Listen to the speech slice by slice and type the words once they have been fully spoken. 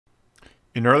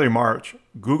In early March,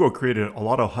 Google created a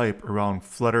lot of hype around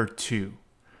Flutter 2.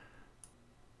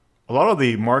 A lot of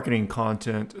the marketing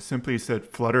content simply said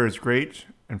Flutter is great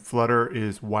and Flutter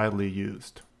is widely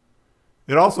used.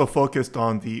 It also focused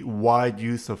on the wide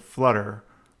use of Flutter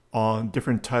on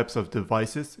different types of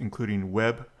devices, including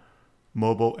web,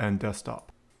 mobile, and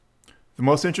desktop. The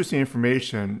most interesting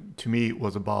information to me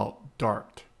was about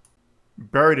Dart.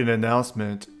 Buried in the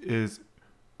announcement is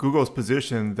Google's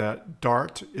position that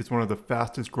Dart is one of the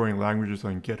fastest growing languages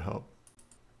on GitHub.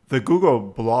 The Google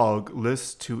blog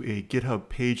lists to a GitHub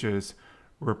Pages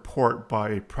report by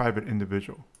a private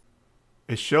individual.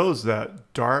 It shows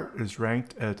that Dart is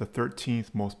ranked as the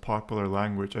 13th most popular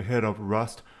language ahead of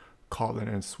Rust,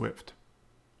 Kotlin, and Swift.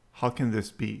 How can this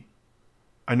be?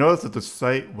 I noticed that the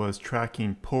site was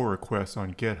tracking pull requests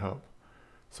on GitHub,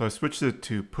 so I switched it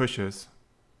to pushes.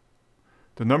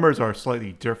 The numbers are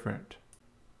slightly different.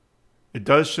 It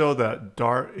does show that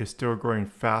Dart is still growing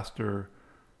faster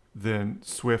than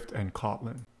Swift and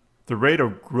Kotlin. The rate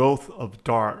of growth of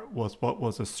Dart was what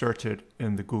was asserted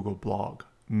in the Google blog,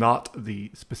 not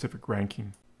the specific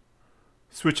ranking.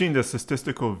 Switching the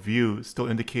statistical view still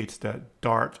indicates that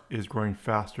Dart is growing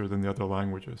faster than the other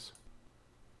languages.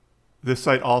 This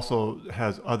site also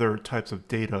has other types of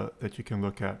data that you can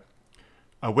look at.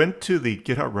 I went to the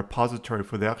GitHub repository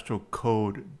for the actual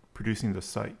code producing the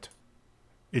site.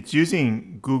 It's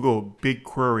using Google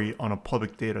BigQuery on a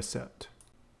public data set.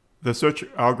 The search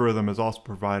algorithm is also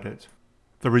provided.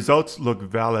 The results look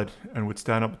valid and would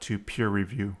stand up to peer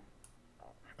review.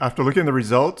 After looking at the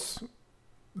results,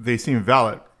 they seem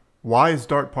valid. Why is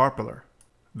Dart popular?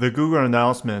 The Google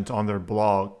announcement on their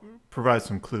blog provides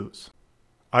some clues.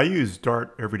 I use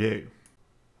Dart every day.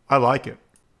 I like it.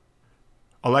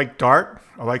 I like Dart,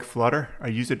 I like Flutter. I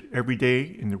use it every day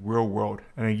in the real world.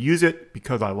 And I use it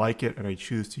because I like it and I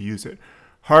choose to use it.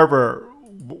 However,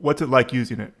 what's it like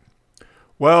using it?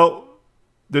 Well,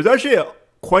 there's actually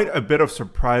quite a bit of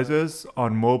surprises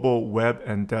on mobile, web,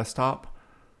 and desktop.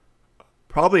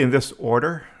 Probably in this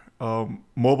order,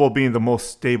 mobile being the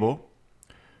most stable.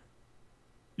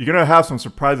 You're going to have some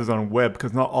surprises on web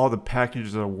because not all the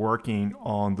packages are working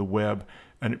on the web,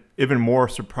 and even more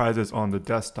surprises on the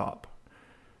desktop.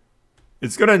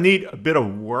 It's going to need a bit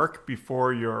of work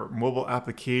before your mobile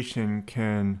application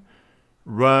can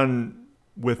run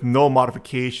with no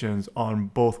modifications on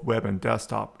both web and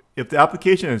desktop. If the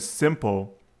application is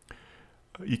simple,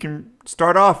 you can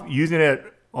start off using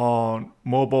it on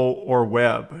mobile or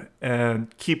web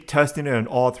and keep testing it on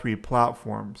all three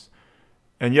platforms.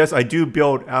 And yes, I do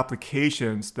build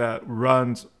applications that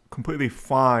runs completely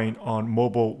fine on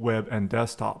mobile, web, and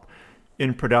desktop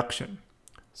in production.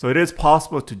 So it is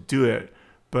possible to do it,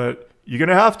 but you're going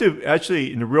to have to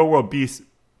actually, in the real world, be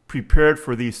prepared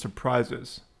for these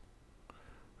surprises.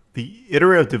 The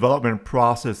iterative development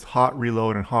process, hot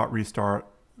reload and hot restart,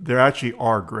 they actually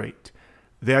are great.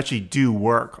 They actually do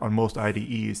work on most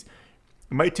IDEs.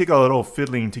 It might take a little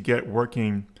fiddling to get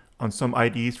working on some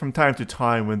IDEs from time to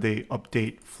time when they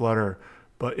update Flutter,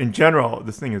 but in general,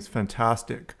 this thing is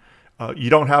fantastic. You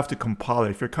don't have to compile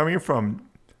it. If you're coming from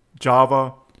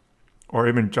Java or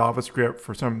even JavaScript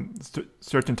for some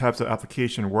certain types of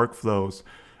application workflows,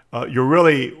 and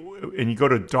you go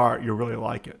to Dart, you'll really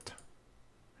like it.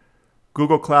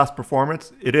 Google class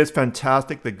performance, it is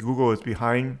fantastic that Google is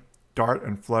behind Dart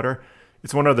and Flutter.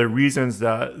 It's one of the reasons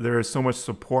that there is so much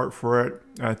support for it.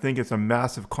 I think it's a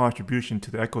massive contribution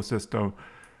to the ecosystem.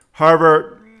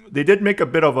 However, they did make a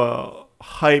bit of a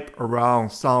hype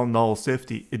around sound null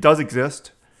safety. It does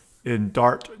exist in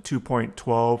Dart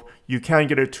 2.12. You can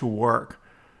get it to work.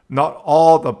 Not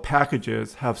all the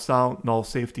packages have sound null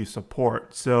safety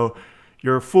support. So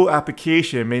your full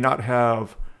application may not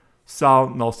have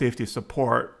sound null safety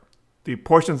support. The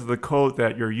portions of the code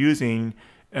that you're using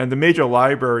and the major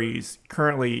libraries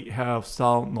currently have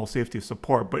sound null safety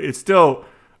support, but it's still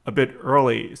a bit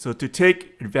early. So to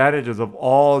take advantages of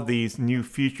all these new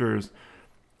features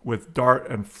with Dart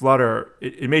and Flutter,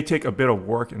 it may take a bit of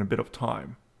work and a bit of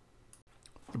time.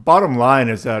 The bottom line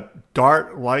is that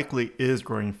Dart likely is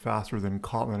growing faster than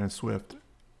Kotlin and Swift,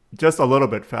 just a little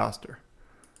bit faster.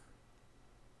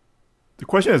 The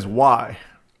question is why?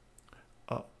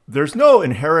 There's no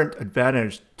inherent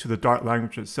advantage to the Dart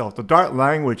language itself. The Dart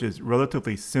language is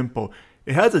relatively simple.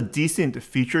 It has a decent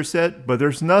feature set, but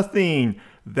there's nothing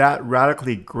that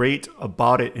radically great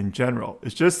about it in general.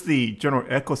 It's just the general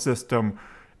ecosystem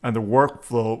and the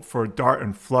workflow for Dart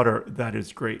and Flutter that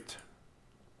is great.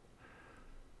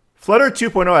 Flutter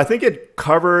 2.0, I think it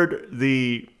covered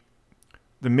the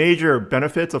major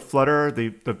benefits of Flutter,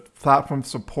 the platform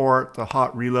support, the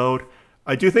hot reload.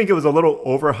 I do think it was a little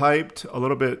overhyped, a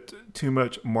little bit too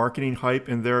much marketing hype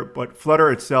in there, but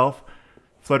Flutter itself,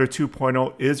 Flutter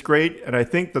 2.0 is great. And I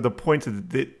think that the points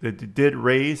that it did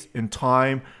raise in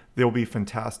time, they'll be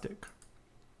fantastic.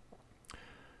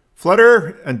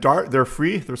 Flutter and Dart, they're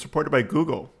free. They're supported by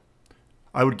Google.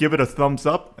 I would give it a thumbs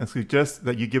up and suggest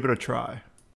that you give it a try.